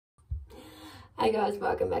Hey guys,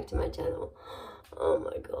 welcome back to my channel. Oh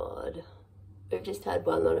my god, we've just had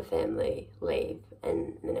one lot of family leave,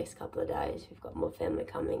 and in the next couple of days we've got more family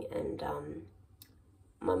coming, and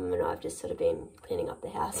Mum and I have just sort of been cleaning up the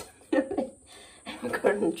house and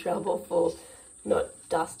got in trouble for not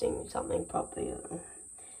dusting something properly.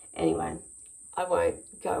 Anyway, I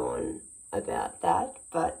won't go on about that,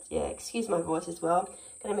 but yeah, excuse my voice as well.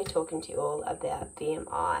 I'm going to be talking to you all about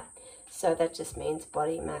BMI. So that just means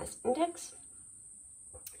body mass index,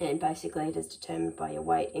 and basically it is determined by your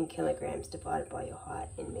weight in kilograms divided by your height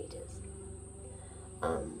in meters.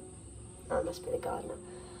 I must be the gardener.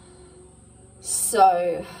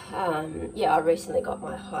 So yeah, I recently got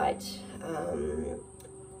my height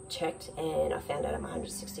checked, and I found out I'm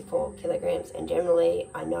 164 kilograms, and generally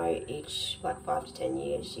I know each like 5 to 10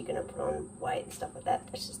 years you're going to put on weight and stuff like that.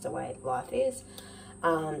 That's just the way life is.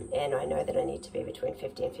 And I know that I need to be between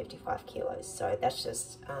 50 and 55 kilos. So that's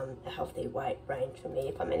just a healthy weight range for me.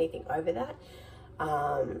 If I'm anything over that,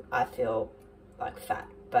 I feel like fat,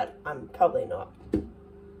 but I'm probably not.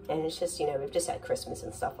 And it's just, you know, we've just had Christmas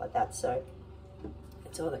and stuff like that, so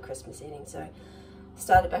it's all the Christmas eating. So I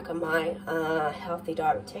started back on my healthy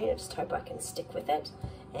diet routine. I just hope I can stick with it.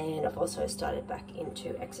 And I've also started back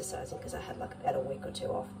into exercising because I had like about a week or two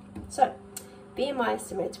off. So BMI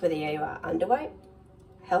estimates whether you are underweight,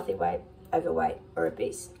 healthy weight, overweight, or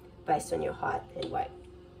obese based on your height and weight.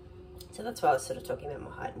 So that's why I was sort of talking about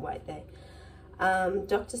my height and weight there.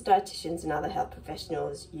 Doctors, dietitians, and other health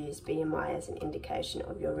professionals use BMI as an indication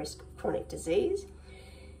of your risk of chronic disease.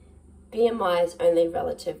 BMI is only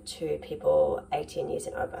relative to people 18 years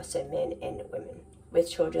and over, so men and women. With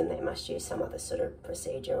children, they must use some other sort of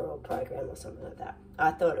procedure or program or something like that.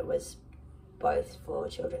 I thought it was both for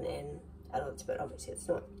children and adults, but obviously it's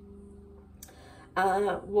not.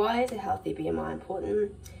 Why is a healthy BMI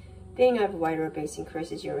important? Being overweight or obese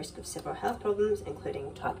increases your risk of several health problems,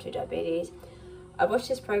 including type 2 diabetes. I watched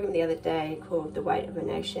this program the other day called The Weight of a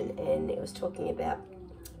Nation, and it was talking about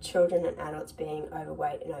children and adults being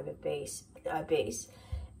overweight and obese,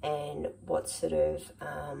 and what sort of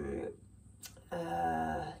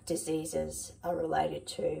diseases are related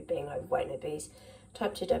to being overweight and obese.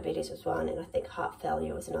 Type 2 diabetes was one, and I think heart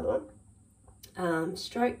failure was another one.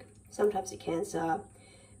 Stroke, some types of cancer,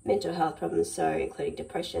 mental health problems, so including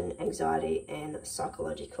depression, anxiety, and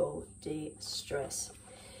psychological distress.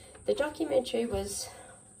 The documentary was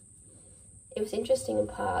interesting in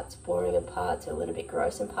parts, boring in parts, and a little bit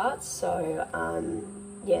gross in parts. So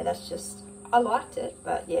yeah, that's just, I liked it,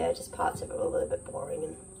 but yeah, just parts of it were a little bit boring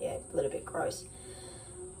and yeah, a little bit gross.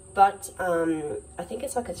 But I think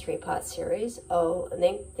it's like a 3-part series. I'll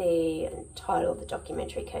link the title of the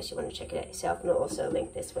documentary in case you want to check it out yourself, and I'll also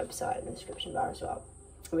link this website in the description bar as well,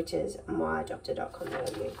 which is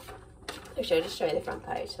mydoctor.com.au. Actually, I'll just show you the front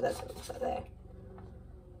page, so that's what it looks like there.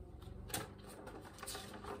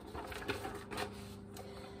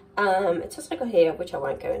 It's also got here, which I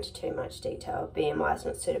won't go into too much detail. BMI is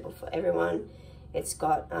not suitable for everyone. It's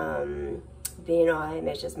got BMI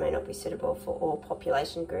measures may not be suitable for all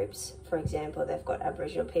population groups. For example, they've got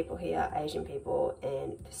Aboriginal people here, Asian people,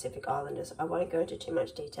 and Pacific Islanders. I won't go into too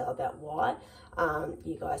much detail about why.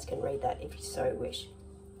 You guys can read that if you so wish.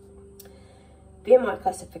 BMI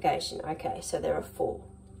classification. Okay, so there are 4.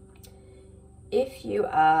 If you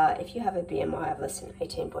have a BMI of less than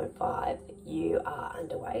 18.5, you are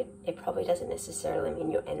underweight. It probably doesn't necessarily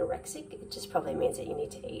mean you're anorexic. It just probably means that you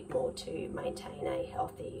need to eat more to maintain a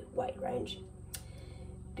healthy weight range.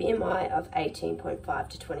 BMI of 18.5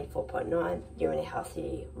 to 24.9, you're in a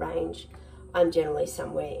healthy range. I'm generally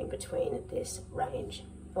somewhere in between this range,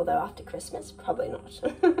 although after Christmas, probably not.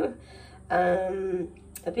 A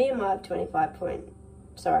BMI of 25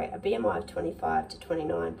 to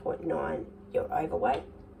 29.9, you're overweight.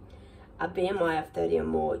 A BMI of 30 or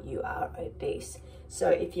more, you are obese. So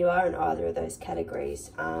if you are in either of those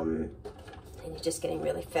categories, and you're just getting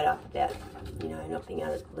really fed up about, you know, not being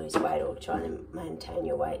able to lose weight or trying to maintain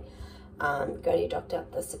your weight, go to your doctor.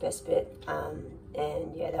 That's the best bit.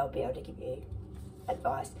 And yeah, they'll be able to give you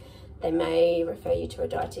advice. They may refer you to a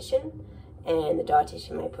dietitian, and the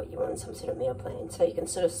dietitian may put you on some sort of meal plan. So you can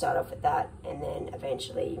sort of start off with that, and then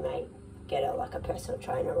eventually you may get a personal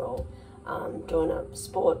trainer or join a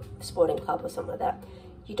sporting club or something like that.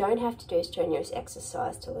 You don't have to do strenuous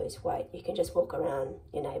exercise to lose weight. You can just walk around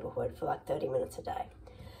your neighborhood for like 30 minutes a day.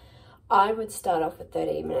 I would start off with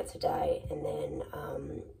 30 minutes a day, and then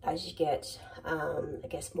as you get, I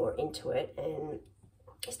guess, more into it and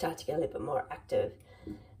you start to get a little bit more active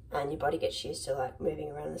and your body gets used to like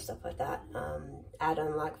moving around and stuff like that, add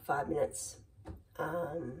on like 5 minutes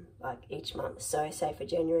like each month. So say for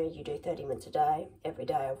January you do 30 minutes a day, every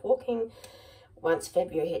day of walking. once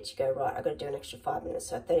February hits, you go, right, I've got to do an extra 5 minutes.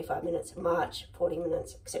 So 35 minutes, March, 40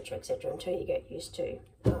 minutes, etc., until you get used to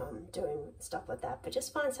doing stuff like that. But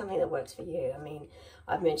just find something that works for you. I mean,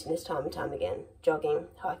 I've mentioned this time and time again, jogging,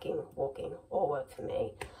 hiking, walking, all work for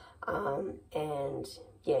me. And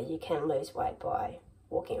yeah, you can lose weight by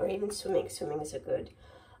walking, or even swimming. Swimming is a good,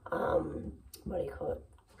 what do you call it,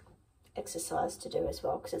 exercise to do as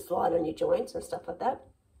well, because it's light on your joints and stuff like that.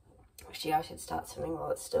 Actually, I should start swimming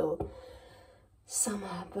while it's still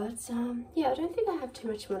summer, but yeah, I don't think I have too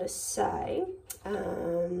much more to say.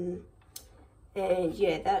 And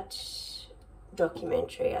yeah, that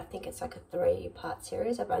documentary, I think it's like a 3-part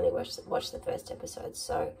series. I've only watched the first episode,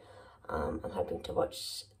 so I'm hoping to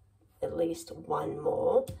watch at least one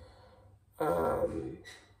more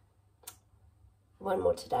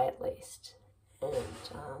today at least. And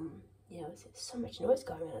yeah, there's so much noise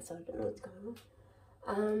going on outside. I don't know what's going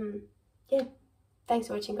on. Yeah, thanks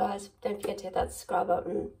for watching, guys. Don't forget to hit that subscribe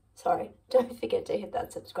button. Don't forget to hit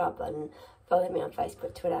that subscribe button. Follow me on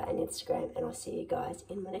Facebook, Twitter and Instagram, and I'll see you guys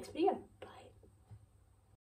in my next video.